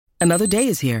Another day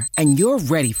is here, and you're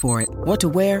ready for it. What to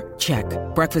wear? Check.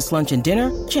 Breakfast, lunch, and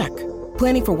dinner? Check.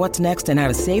 Planning for what's next and how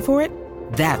to save for it?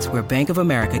 That's where Bank of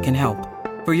America can help.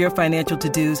 For your financial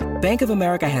to-dos, Bank of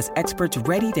America has experts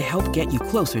ready to help get you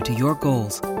closer to your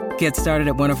goals. Get started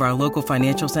at one of our local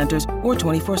financial centers or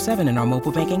 24/7 in our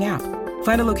mobile banking app.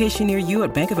 Find a location near you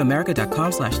at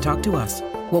bankofamerica.com/talktous.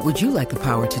 What would you like the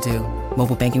power to do?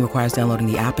 Mobile banking requires downloading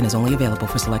the app and is only available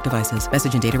for select devices.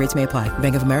 Message and data rates may apply.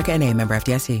 Bank of America N.A., member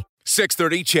FDIC.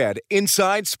 630 CHED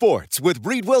Inside Sports with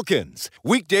Reed Wilkins.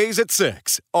 Weekdays at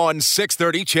 6 on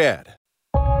 630 CHED.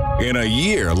 In a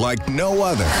year like no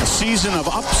other. A season of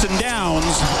ups and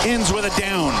downs ends with a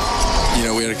down. You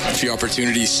know, we had a few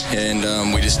opportunities,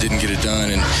 and we just didn't get it done,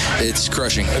 and it's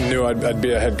crushing. I knew I'd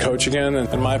be a head coach again, and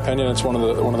in my opinion, it's one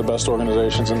of the best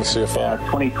organizations in the CFL.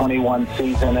 2021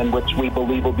 season, in which we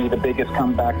believe will be the biggest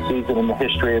comeback season in the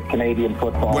history of Canadian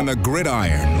football. When the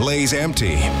gridiron lays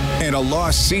empty and a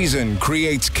lost season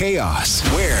creates chaos,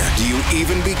 where do you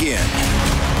even begin?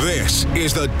 This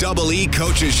is the Double E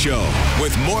Coaches Show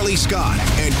with Morley Scott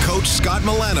and Coach Scott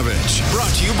Milanovich. Brought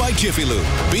to you by Jiffy Lube.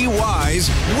 Be wise,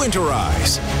 winterize.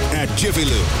 At Jiffy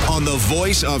Lube on the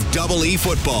voice of Double E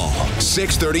football.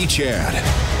 630 CHED.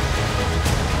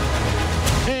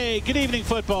 Hey, good evening,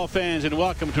 football fans, and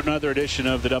welcome to another edition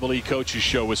of the Double E Coaches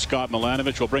Show with Scott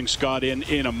Milanovich. We'll bring Scott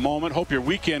in a moment. Hope your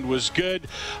weekend was good,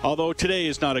 although today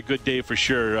is not a good day for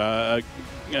sure.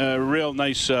 A real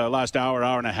nice last hour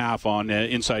and a half on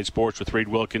Inside Sports with Reed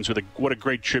Wilkins. What a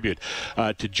great tribute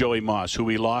to Joey Moss, who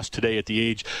we lost today at the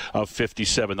age of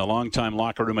 57. The longtime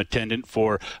locker room attendant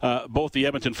for both the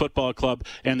Edmonton Football Club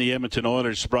and the Edmonton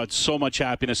Oilers, brought so much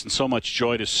happiness and so much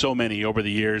joy to so many over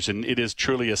the years, and it is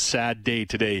truly a sad day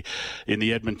today in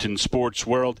the Edmonton sports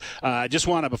world. I just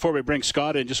want to, before we bring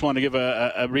Scott in, just want to give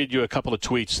read you a couple of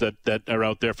tweets that are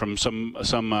out there from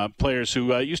some players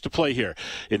who used to play here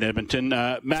in Edmonton.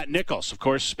 Matt Nichols, of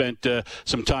course, spent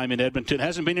some time in Edmonton.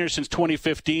 Hasn't been here since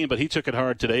 2015, but he took it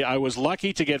hard today. I was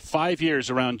lucky to get 5 years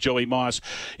around Joey Moss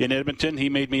in Edmonton. He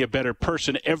made me a better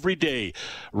person every day.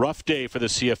 Rough day for the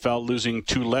CFL, losing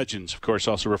two legends. Of course,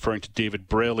 also referring to David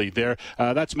Braley there.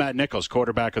 That's Matt Nichols,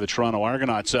 quarterback of the Toronto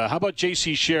Argonauts. How about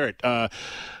J.C. Sherritt,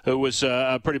 who was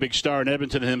a pretty big star in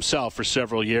Edmonton himself for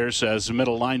several years as a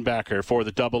middle linebacker for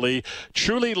the Double E.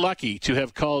 Truly lucky to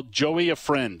have called Joey a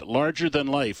friend, larger than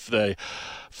life. The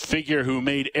figure who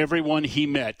made everyone he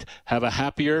met have a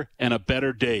happier and a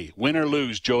better day. Win or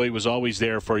lose, Joey was always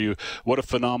there for you. What a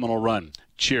phenomenal run.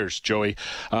 Cheers, Joey.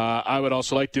 I would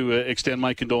also like to extend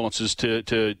my condolences to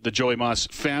the Joey Moss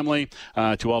family,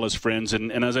 to all his friends,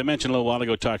 and as I mentioned a little while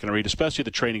ago talking to Reed, especially the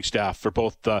training staff for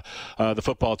both the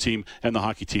football team and the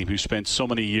hockey team who spent so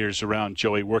many years around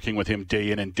Joey, working with him day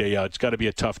in and day out. It's got to be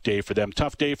a tough day for them.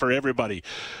 Tough day for everybody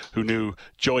who knew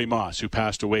Joey Moss, who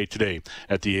passed away today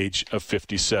at the age of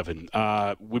 57.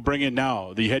 We bring in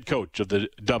now the head coach of the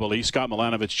Double E, Scott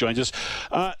Milanovich, joins us.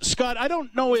 Scott, I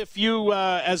don't know if you,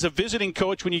 as a visiting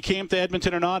coach, when you came to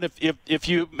Edmonton or not, if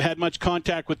you had much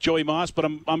contact with Joey Moss, but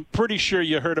I'm pretty sure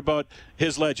you heard about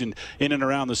his legend in and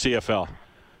around the CFL.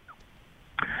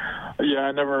 Yeah,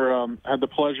 I never had the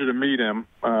pleasure to meet him.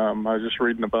 I was just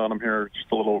reading about him here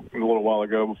just a little while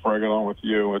ago before I got on with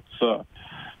you. It's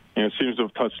it seems to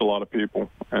have touched a lot of people,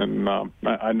 and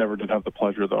I never did have the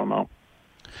pleasure, though. No.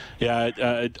 Yeah,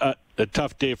 a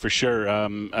tough day for sure.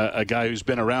 A guy who's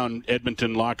been around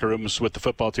Edmonton locker rooms with the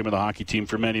football team and the hockey team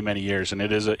for many, many years, and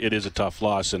it is a tough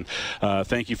loss. And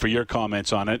thank you for your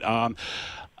comments on it.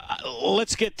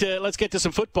 Let's get to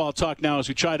some football talk now as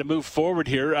we try to move forward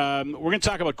here. We're going to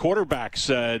talk about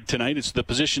quarterbacks tonight. It's the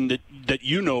position that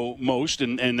you know most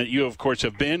and that you, of course,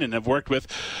 have been and have worked with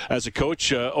as a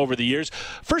coach over the years.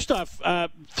 First off,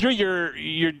 through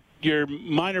your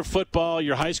minor football,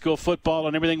 your high school football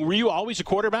and everything, were you always a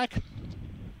quarterback?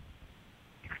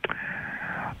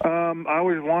 I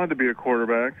always wanted to be a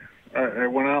quarterback. I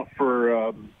went out for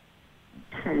a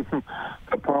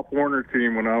Pop Warner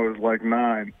team when I was like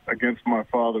 9 against my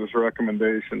father's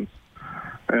recommendations.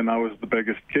 And I was the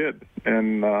biggest kid,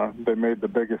 and they made the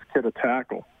biggest kid a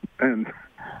tackle. And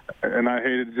I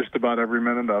hated just about every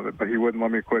minute of it, but he wouldn't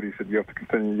let me quit. He said, you have to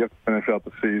continue. You have to finish out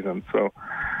the season. So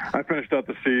I finished out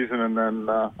the season, and then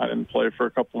I didn't play for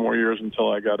a couple more years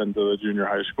until I got into the junior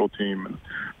high school team. And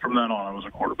from then on, I was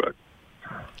a quarterback.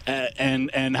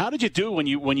 And how did you do when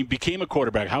you became a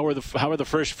quarterback? How were the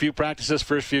first few practices,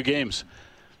 first few games?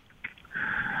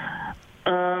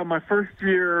 My first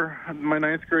year, my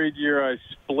 9th grade year, I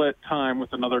split time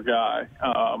with another guy.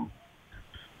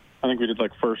 I think we did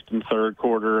like first and third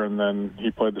quarter, and then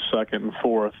he played the second and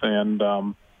fourth, and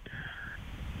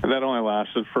that only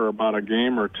lasted for about a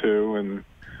game or two. And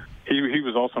he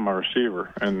was also my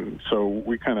receiver, and so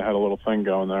we kind of had a little thing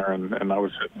going there, and I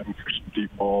was hitting him for some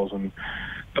deep balls, and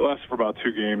it lasted for about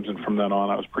 2 games, and from then on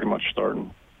I was pretty much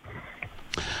starting.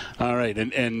 All right,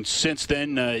 and since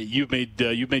then you've made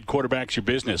quarterbacks your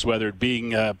business, whether it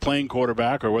being playing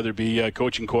quarterback or whether it be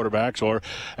coaching quarterbacks or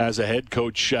as a head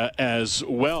coach as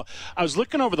well. I was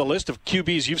looking over the list of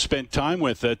QBs you've spent time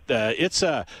with. It's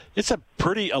a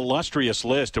pretty illustrious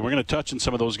list, and we're going to touch on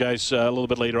some of those guys a little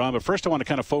bit later on. But first, I want to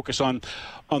kind of focus on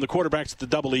the quarterbacks that the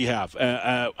Double E have.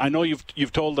 I know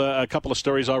you've told a couple of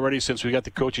stories already since we got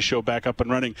the Coaches Show back up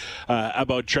and running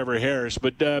about Trevor Harris,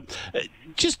 but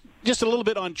just a little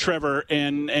bit on Trevor,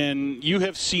 and you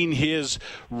have seen his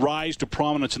rise to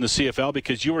prominence in the CFL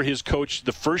because you were his coach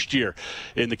the first year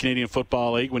in the Canadian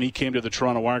Football League when he came to the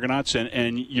Toronto Argonauts,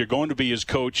 and you're going to be his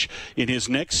coach in his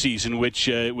next season, which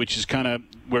is kind of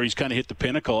where he's kind of hit the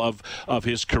pinnacle of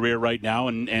his career right now,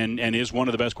 and is one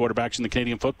of the best quarterbacks in the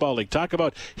Canadian Football League. Talk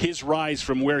about his rise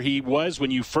from where he was when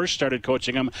you first started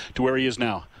coaching him to where he is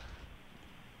now.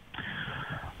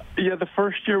 Yeah, the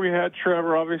first year we had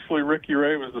Trevor, obviously Ricky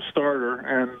Ray was the starter,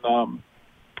 and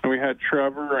we had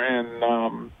Trevor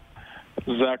and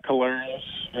Zach Kalarius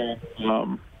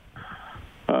and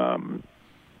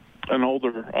an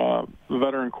older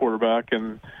veteran quarterback,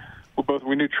 and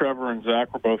we knew Trevor and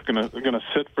Zach were both gonna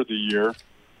sit for the year.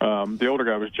 The older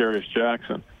guy was Jarius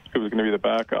Jackson, who was going to be the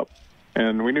backup,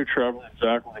 and we knew Trevor and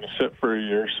Zach were going to sit for a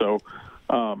year, so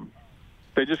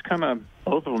they just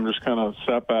both of them just kind of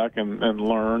sat back and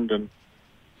learned. And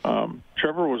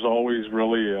Trevor was always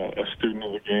really a student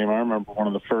of the game. I remember one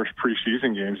of the first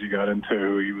preseason games he got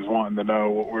into, he was wanting to know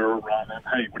what we were running.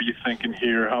 Hey, what are you thinking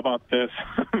here? How about this?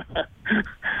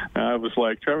 And I was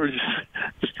like, Trevor,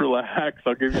 just relax.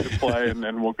 I'll give you the play, and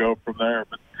then we'll go from there.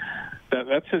 But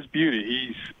that's his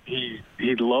beauty. He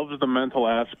loves the mental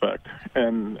aspect,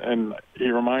 and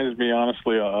he reminds me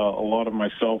honestly a lot of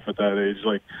myself at that age.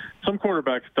 Like, some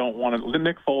quarterbacks don't want to.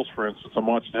 Nick Foles, for instance, I'm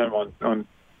watching him on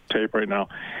tape right now.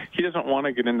 He doesn't want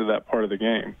to get into that part of the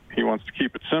game. He wants to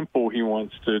keep it simple. He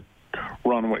wants to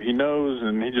run what he knows,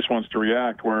 and he just wants to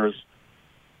react. Whereas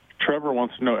Trevor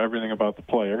wants to know everything about the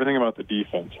play, everything about the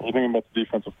defense, everything about the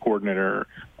defensive coordinator,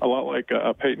 a lot like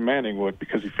Peyton Manning would,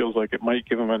 because he feels like it might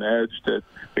give him an edge that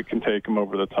it can take him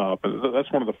over the top.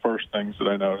 That's one of the first things that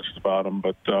I noticed about him.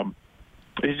 But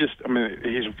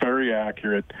he's very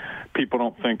accurate. People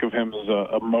don't think of him as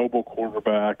a mobile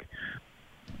quarterback,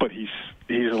 but he's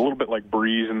a little bit like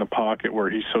Breeze in the pocket, where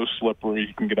he's so slippery.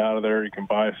 He can get out of there. He can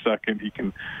buy a second. He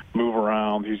can move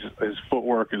around. His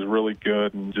footwork is really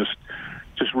good, and just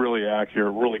really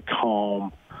accurate, really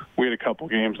calm. We had a couple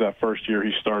games that first year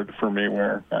he started for me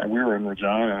where we were in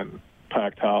Regina and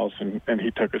packed house, and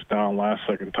he took us down last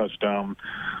second touchdown.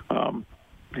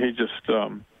 He just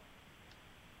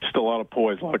a lot of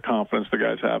poise, a lot of confidence the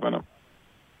guys have in him.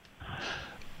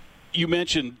 You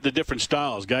mentioned the different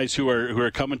styles, guys who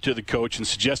are coming to the coach and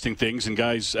suggesting things, and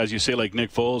guys, as you say, like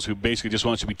Nick Foles, who basically just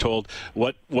wants to be told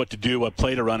what to do, what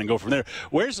play to run, and go from there.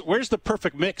 Where's the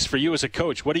perfect mix for you as a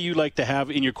coach? What do you like to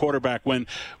have in your quarterback when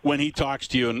he talks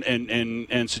to you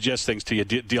and suggests things to you?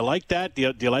 Do you like that?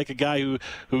 Do you like a guy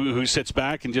who sits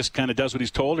back and just kind of does what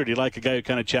he's told, or do you like a guy who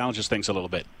kind of challenges things a little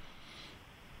bit?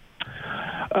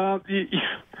 I've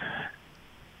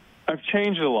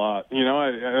changed a lot.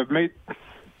 I've made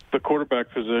the quarterback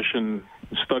position,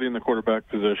 studying the quarterback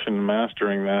position,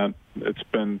 mastering that, it's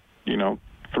been,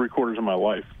 3/4 of my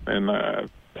life. And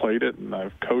I've played it, and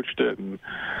I've coached it. And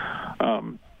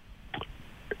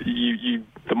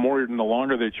the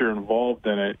longer that you're involved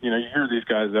in it, you hear these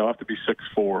guys, they'll have to be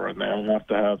 6'4", and they have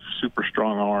to have super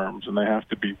strong arms, and they have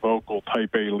to be vocal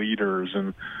type A leaders.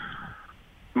 And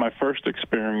my first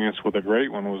experience with a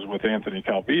great one was with Anthony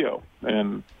Calvillo.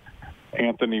 And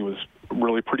Anthony was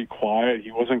really pretty quiet.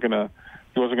 He wasn't gonna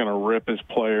rip his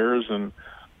players, and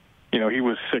he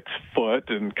was 6 foot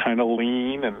and kind of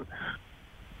lean,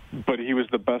 but he was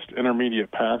the best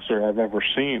intermediate passer I've ever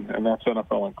seen, and that's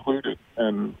NFL included.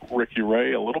 And Ricky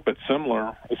Ray, a little bit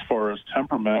similar as far as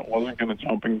temperament, wasn't going to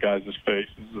jump in guys'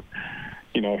 faces.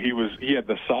 He had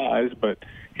the size, but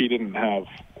he didn't have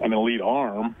an elite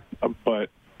arm. But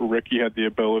Ricky had the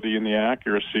ability and the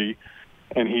accuracy,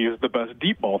 and he is the best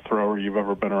deep ball thrower you've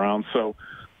ever been around. So,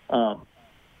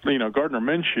 Gardner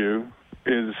Minshew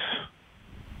is,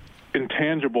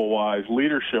 intangible-wise,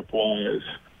 leadership-wise,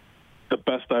 the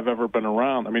best I've ever been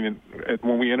around. I mean,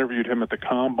 when we interviewed him at the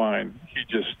Combine, he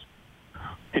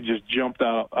just jumped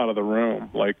out of the room.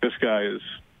 Like, this guy is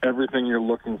everything you're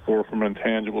looking for from an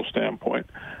intangible standpoint.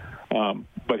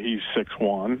 But he's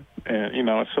 6'1",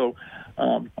 and so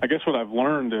I guess what I've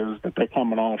learned is that they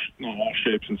come in all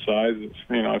shapes and sizes.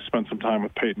 I've spent some time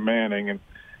with Peyton Manning, and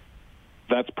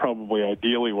that's probably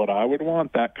ideally what I would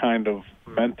want, that kind of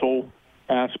mental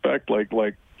aspect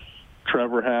like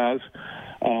Trevor has.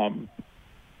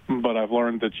 But I've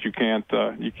learned that you can't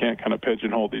kind of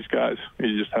pigeonhole these guys.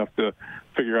 You just have to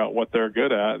figure out what they're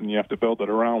good at, and you have to build it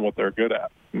around what they're good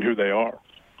at and who they are.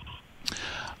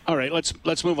 All right,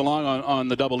 let's move along on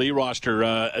the Double E roster.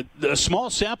 A small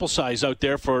sample size out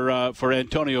there for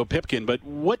Antonio Pipkin, but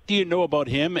what do you know about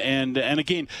him? And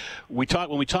again, when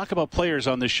we talk about players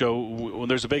on this show,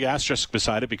 there's a big asterisk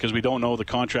beside it because we don't know the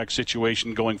contract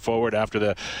situation going forward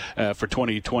after for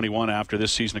 2021 after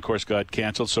this season, of course, got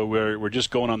canceled. So we're just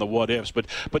going on the what ifs. But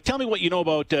tell me what you know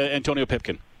about Antonio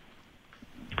Pipkin.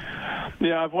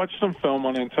 Yeah, I've watched some film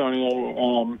on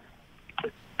Antonio.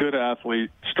 Good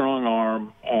athlete, strong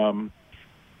arm,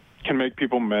 can make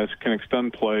people miss, can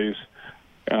extend plays.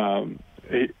 And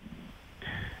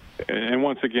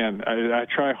once again, I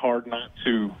try hard not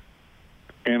to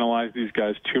analyze these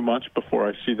guys too much before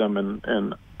I see them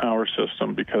in our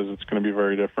system because it's going to be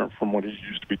very different from what he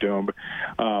used to be doing. But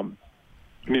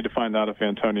we need to find out if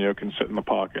Antonio can sit in the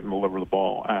pocket and deliver the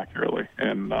ball accurately.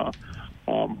 And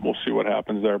we'll see what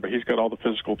happens there. But he's got all the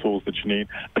physical tools that you need.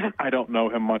 I don't know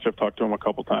him much. I've talked to him a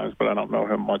couple times, but I don't know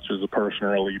him much as a person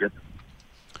or a leader.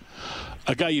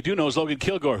 A guy you do know is Logan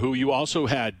Kilgore, who you also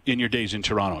had in your days in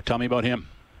Toronto. Tell me about him.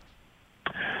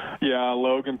 Yeah,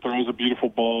 Logan throws a beautiful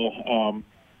ball.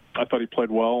 I thought he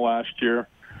played well last year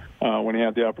when he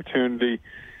had the opportunity.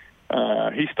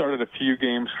 He started a few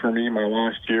games for me my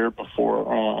last year before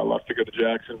I left to go to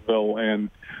Jacksonville, and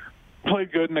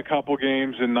played good in a couple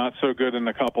games and not so good in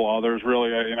a couple others,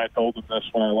 really. And I told him this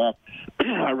when I left.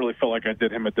 I really felt like I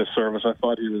did him a disservice. I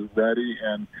thought he was ready,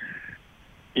 and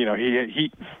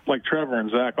he like Trevor and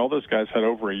Zach, all those guys had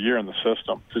over a year in the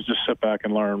system to just sit back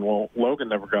and learn. Well, Logan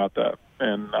never got that,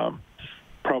 and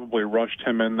probably rushed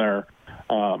him in there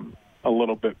a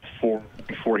little bit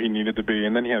before he needed to be.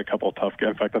 And then he had a couple of tough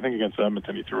games. In fact, I think against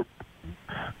Edmonton he threw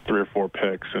 3 or 4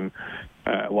 picks and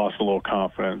lost a little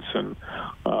confidence. And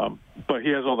but he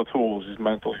has all the tools. He's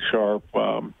mentally sharp.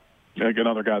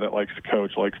 Another guy that likes to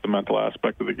coach, likes the mental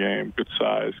aspect of the game. Good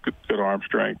size, good arm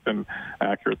strength, and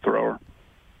accurate thrower.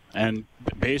 And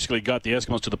basically got the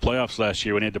Eskimos to the playoffs last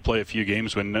year when he had to play a few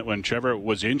games when Trevor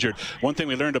was injured. One thing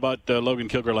we learned about Logan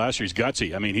Kilgore last year, he's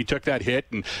gutsy. I mean, he took that hit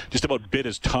and just about bit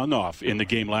his tongue off in the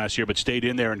game last year, but stayed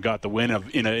in there and got the win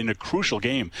in a crucial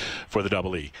game for the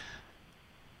Double E.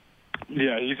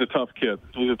 Yeah, he's a tough kid.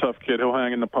 He'll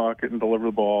hang in the pocket and deliver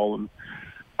the ball.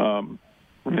 And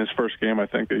in his first game, I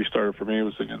think that he started for me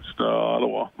was against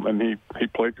Ottawa, and he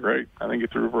played great. I think he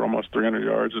threw for almost 300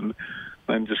 yards, and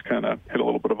then just kind of hit a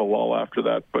little bit of a lull after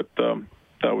that. But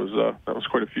that was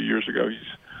quite a few years ago.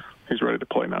 He's ready to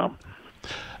play now.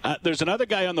 There's another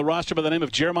guy on the roster by the name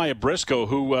of Jeremiah Briscoe,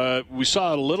 who we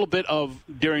saw a little bit of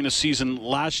during the season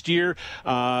last year.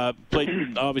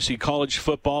 Played, obviously, college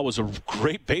football, was a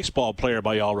great baseball player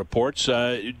by all reports.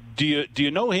 Do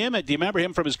you know him? Do you remember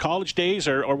him from his college days,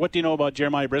 or what do you know about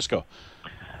Jeremiah Briscoe?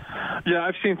 Yeah,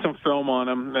 I've seen some film on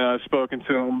him. I've spoken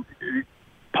to him.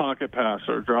 Pocket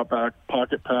passer, drop back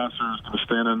pocket passer, is going to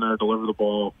stand in there, deliver the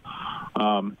ball.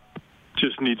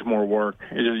 Just needs more work.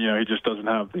 He just doesn't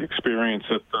have the experience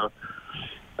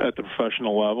at the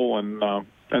professional level, and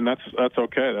that's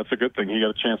okay. That's a good thing. He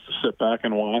got a chance to sit back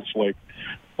and watch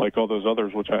like all those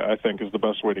others, which I think is the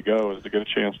best way to go, is to get a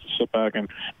chance to sit back and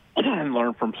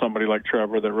learn from somebody like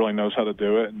Trevor that really knows how to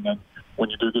do it. And then when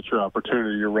you do get your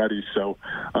opportunity, you're ready. So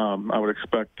I would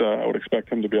expect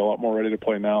him to be a lot more ready to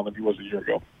play now than he was a year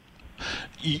ago.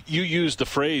 You used the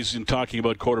phrase in talking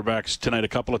about quarterbacks tonight a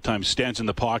couple of times, stands in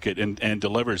the pocket and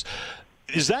delivers.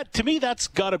 Is that, to me, that's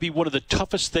got to be one of the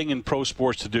toughest thing in pro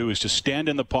sports to do, is to stand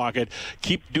in the pocket,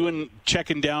 keep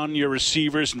checking down your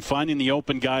receivers and finding the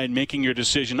open guy and making your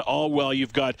decision, all while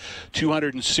you've got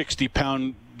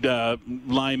 260-pound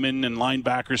linemen and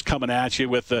linebackers coming at you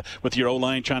with your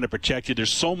O-line trying to protect you.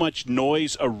 There's so much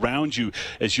noise around you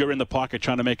as you're in the pocket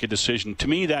trying to make a decision. To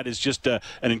me, that is just an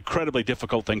incredibly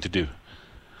difficult thing to do.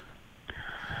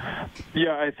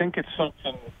 Yeah, I think it's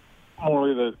something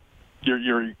more that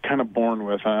you're kind of born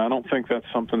with. I don't think that's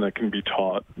something that can be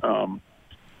taught.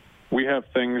 We have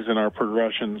things in our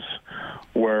progressions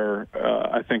where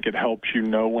I think it helps you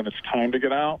know when it's time to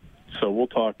get out. So we'll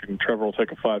talk, and Trevor will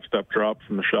take a 5-step drop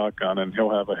from the shotgun, and he'll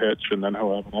have a hitch, and then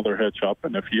he'll have another hitch up.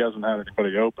 And if he hasn't had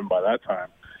anybody open by that time,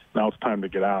 now it's time to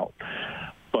get out.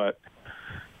 But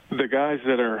the guys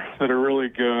that are really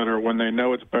good, or when they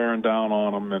know it's bearing down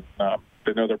on them, and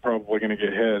they know they're probably going to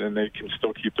get hit, and they can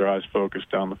still keep their eyes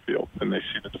focused down the field, and they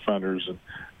see the defenders, and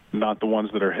not the ones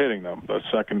that are hitting them, the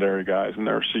secondary guys and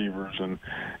their receivers. And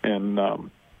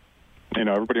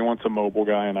everybody wants a mobile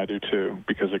guy, and I do too,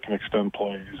 because it can extend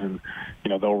plays, and,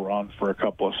 they'll run for a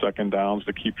couple of second downs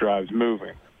to keep drives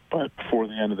moving. But before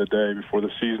the end of the day, before the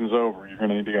season's over, you're going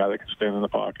to need a guy that can stand in the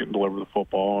pocket and deliver the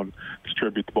football and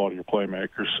distribute the ball to your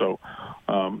playmakers. So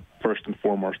first and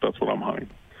foremost, that's what I'm hunting.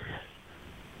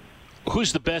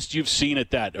 Who's the best you've seen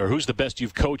at that, or who's the best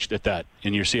you've coached at that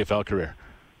in your CFL career?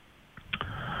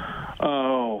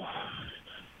 Oh,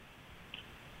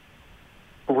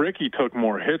 Ricky took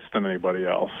more hits than anybody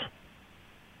else,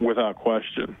 without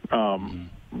question.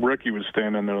 Ricky would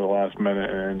stand in there the last minute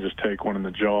and just take one in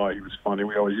the jaw. He was funny.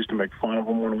 We always used to make fun of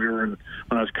him when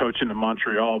I was coaching in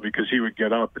Montreal, because he would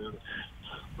get up, and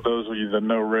those of you that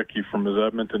know Ricky from his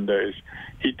Edmonton days,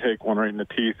 he'd take one right in the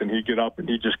teeth, and he'd get up and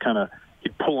he'd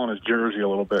pull on his jersey a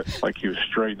little bit like he was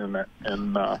straightening it.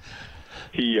 And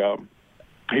he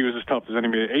was as tough as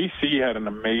anybody. AC had an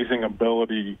amazing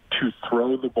ability to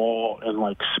throw the ball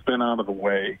and spin out of the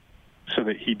way so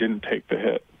that he didn't take the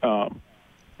hit.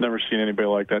 Never seen anybody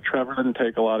like that. Trevor didn't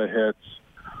take a lot of hits,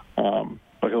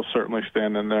 but he'll certainly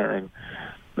stand in there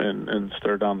and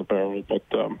stare down the barrel. But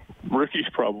Ricky's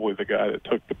probably the guy that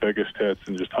took the biggest hits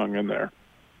and just hung in there.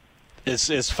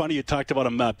 It's funny you talked about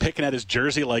him picking at his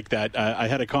jersey like that. I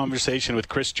had a conversation with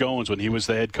Chris Jones when he was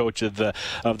the head coach of the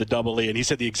Double E, and he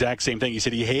said the exact same thing. He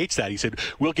said he hates that. He said,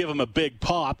 we'll give him a big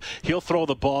pop. He'll throw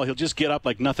the ball. He'll just get up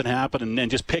like nothing happened and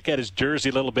just pick at his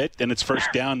jersey a little bit, and it's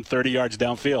first down 30 yards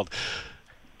downfield.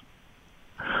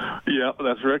 Yeah,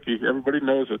 that's Ricky. Everybody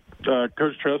knows it.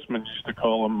 Coach Trestman used to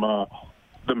call him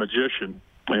the magician,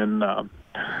 and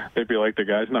they'd be like, the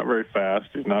guy's not very fast.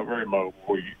 He's not very mobile.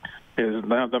 He doesn't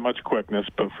have that much quickness,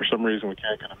 but for some reason we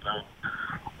can't get him down.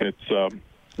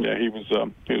 He was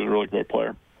a really great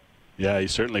player. Yeah, he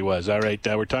certainly was. All right,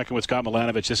 we're talking with Scott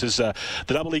Milanovich. This is the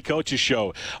Double E Coaches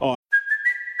Show.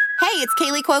 Hey, it's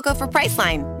Kaylee Cuoco for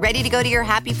Priceline. Ready to go to your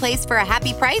happy place for a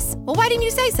happy price? Well, why didn't you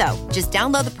say so? Just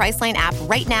download the Priceline app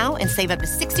right now and save up to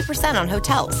 60% on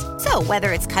hotels. So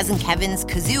whether it's Cousin Kevin's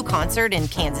Kazoo Concert in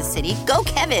Kansas City, go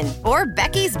Kevin, or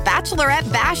Becky's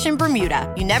Bachelorette Bash in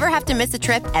Bermuda, you never have to miss a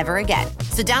trip ever again.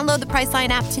 So download the Priceline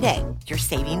app today. Your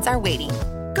savings are waiting.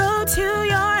 Go to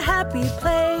your happy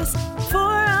place for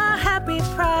a happy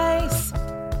price.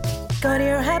 Go to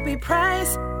your happy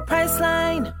price,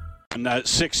 Priceline.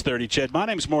 6:30, Ched. My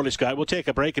name's Morley Scott. We'll take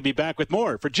a break and be back with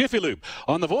more for Jiffy Lube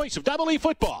on the voice of Double E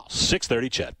Football. 6:30,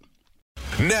 Ched.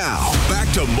 Now,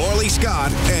 back to Morley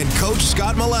Scott and Coach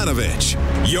Scott Milanovich.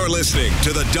 You're listening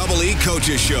to the Double E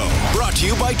Coaches Show, brought to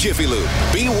you by Jiffy Lube.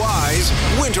 Be wise,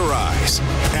 winterize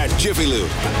at Jiffy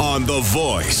Lube on the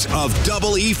voice of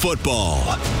Double E Football.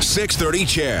 6:30,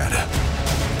 Ched.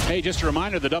 Hey, just a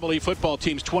reminder, the Double E football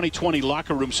team's 2020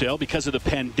 locker room sale, because of the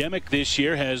pandemic this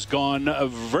year, has gone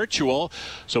virtual.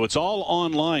 So it's all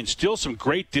online. Still some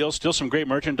great deals, still some great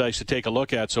merchandise to take a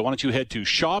look at. So why don't you head to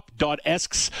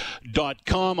shop.esks.com.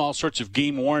 All sorts of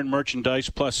game-worn merchandise,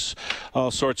 plus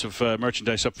all sorts of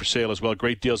merchandise up for sale as well.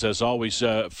 Great deals as always.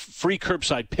 Free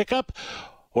curbside pickup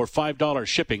or $5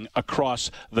 shipping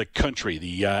across the country.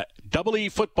 The Double E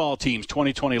football team's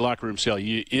 2020 locker room sale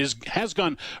has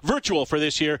gone virtual for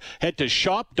this year. Head to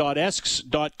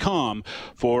shop.esks.com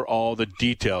for all the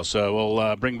details. So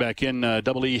we'll bring back in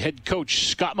Double E head coach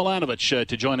Scott Milanovich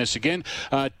to join us again.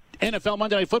 NFL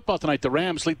Monday Night Football tonight. The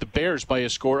Rams lead the Bears by a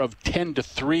score of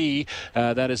 10-3.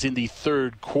 That is in the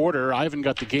third quarter. I haven't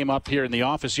got the game up here in the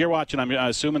office. You're watching, I'm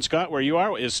assuming, Scott, where you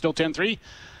are. Is still 10-3?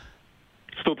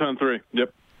 Still 10-3,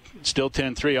 yep. Still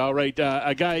 10-3. All right.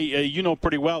 A guy you know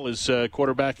pretty well is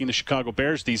quarterbacking the Chicago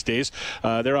Bears these days.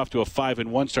 They're off to a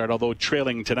 5-1 start, although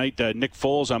trailing tonight. Nick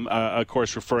Foles, I'm, of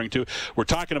course, referring to. We're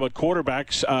talking about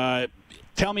quarterbacks.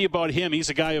 Tell me about him. He's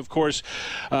a guy, of course,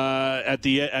 at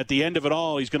the end of it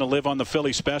all, he's going to live on the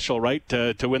Philly special, right,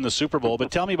 to win the Super Bowl.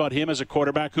 But tell me about him as a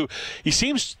quarterback who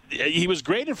he was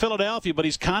great in Philadelphia, but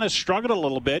he's kind of struggled a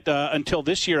little bit until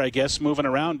this year, I guess, moving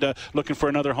around looking for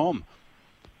another home.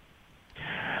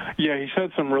 Yeah, he's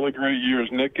had some really great years.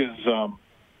 Nick is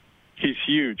he's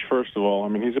huge, first of all. I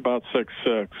mean, he's about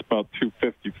 6'6", about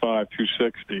 255,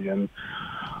 260, and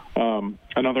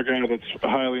another guy that's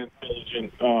highly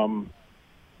intelligent,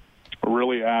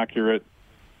 really accurate,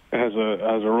 has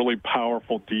a really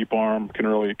powerful deep arm, can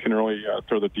really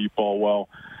throw the deep ball well.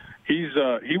 He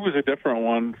was a different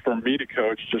one for me to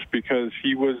coach, just because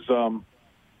he was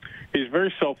he's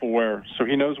very self-aware, so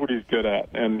he knows what he's good at,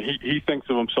 and he thinks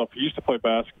of himself. He used to play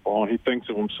basketball, and he thinks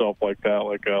of himself like that,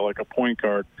 like a point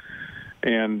guard.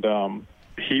 And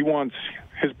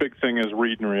his big thing is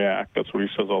read and react. That's what he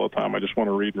says all the time. I just want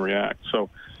to read and react. So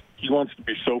he wants to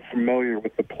be so familiar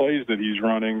with the plays that he's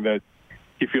running that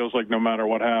he feels like no matter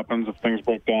what happens, if things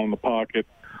break down in the pocket,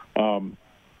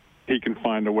 he can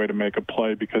find a way to make a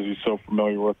play because he's so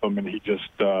familiar with them, and he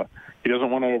doesn't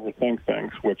want to overthink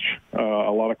things, which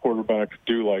a lot of quarterbacks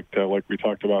do like we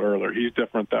talked about earlier. He's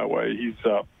different that way. He's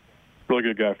a really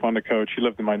good guy, fun to coach. He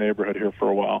lived in my neighborhood here for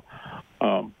a while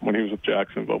when he was with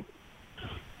Jacksonville.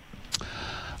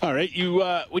 All right,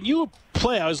 when you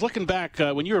play, I was looking back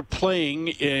when you were playing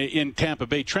in Tampa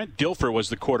Bay. Trent Dilfer was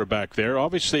the quarterback there.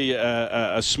 Obviously,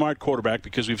 a smart quarterback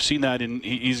because we've seen that.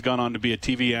 He's gone on to be a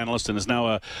TV analyst and is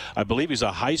now I believe he's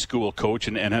a high school coach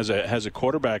and has a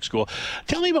quarterback school.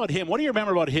 Tell me about him. What do you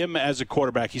remember about him as a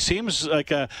quarterback? He seems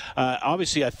like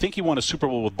obviously I think he won a Super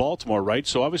Bowl with Baltimore, right?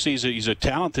 So obviously he's a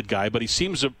talented guy, but he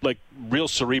seems like real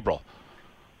cerebral.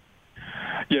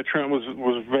 Yeah, Trent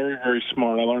was very, very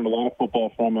smart. I learned a lot of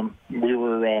football from him. We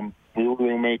were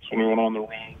roommates when we went on the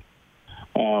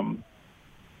road.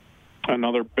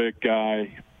 Another big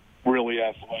guy, really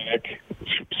athletic,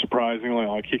 surprisingly.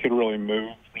 Like, he could really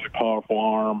move, really powerful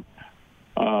arm.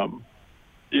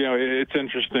 It's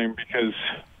interesting because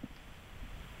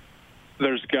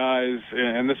there's guys,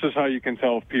 and this is how you can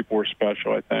tell if people are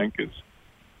special, I think, is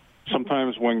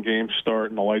sometimes when games start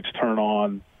and the lights turn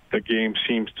on, the game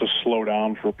seems to slow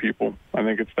down for people. I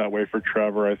think it's that way for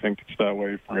Trevor. I think it's that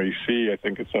way for AC. I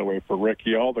think it's that way for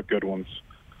Ricky, all the good ones.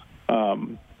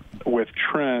 With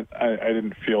Trent, I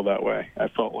didn't feel that way. I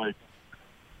felt like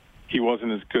he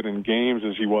wasn't as good in games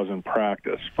as he was in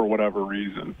practice for whatever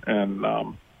reason. And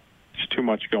it's too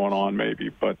much going on maybe.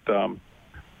 But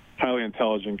highly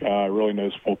intelligent guy, really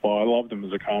knows football. I loved him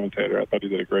as a commentator. I thought he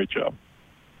did a great job.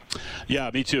 Yeah,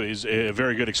 me too. He's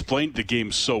very good. Explained the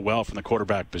game so well from the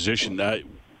quarterback position. Do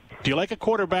you like a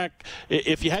quarterback?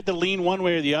 If you had to lean one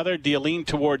way or the other, do you lean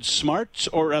towards smarts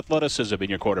or athleticism in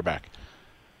your quarterback?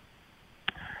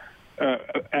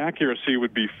 Accuracy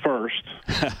would be first,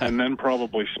 and then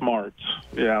probably smarts.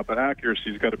 Yeah, but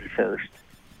accuracy's got to be first,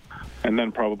 and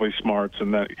then probably smarts.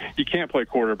 And then you can't play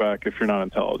quarterback if you're not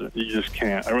intelligent. You just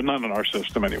can't. Or not in our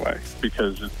system anyway,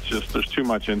 because it's just there's too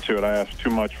much into it. I ask too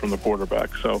much from the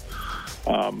quarterback. So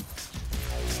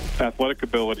athletic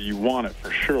ability, you want it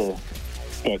for sure,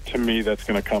 but to me that's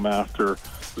going to come after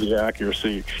the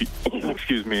accuracy.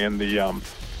 Excuse me, and the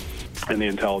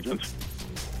intelligence.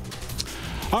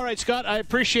 All right, Scott, I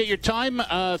appreciate your time.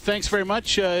 Thanks very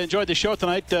much. Enjoyed the show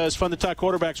tonight. It's fun to talk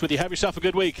quarterbacks with you. Have yourself a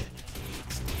good week.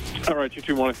 All right, you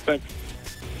too, Morning. Thanks.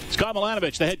 Scott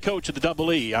Milanovich, the head coach of the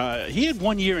Double E. He had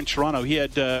 1 year in Toronto. He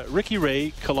had Ricky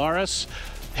Ray, Collaros,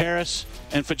 Harris,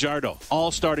 and Fajardo, all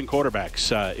starting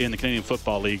quarterbacks in the Canadian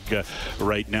Football League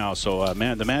right now. So,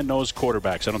 the man knows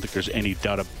quarterbacks. I don't think there's any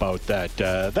doubt about that.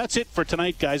 That's it for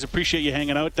tonight, guys. Appreciate you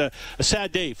hanging out. A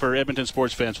sad day for Edmonton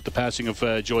sports fans with the passing of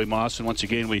Joey Moss. And once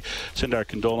again, we send our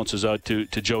condolences out to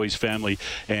Joey's family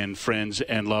and friends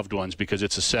and loved ones because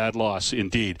it's a sad loss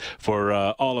indeed for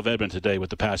all of Edmonton today with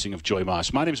the passing of Joey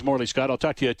Moss. My name is Morley Scott. I'll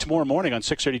talk to you tomorrow morning on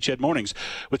 6:30 CHED Mornings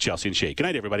with Chelsea and Shay. Good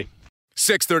night, everybody.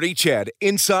 6:30 CHED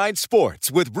Inside Sports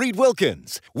with Reed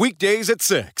Wilkins. Weekdays at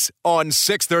 6 on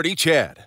 6:30 CHED.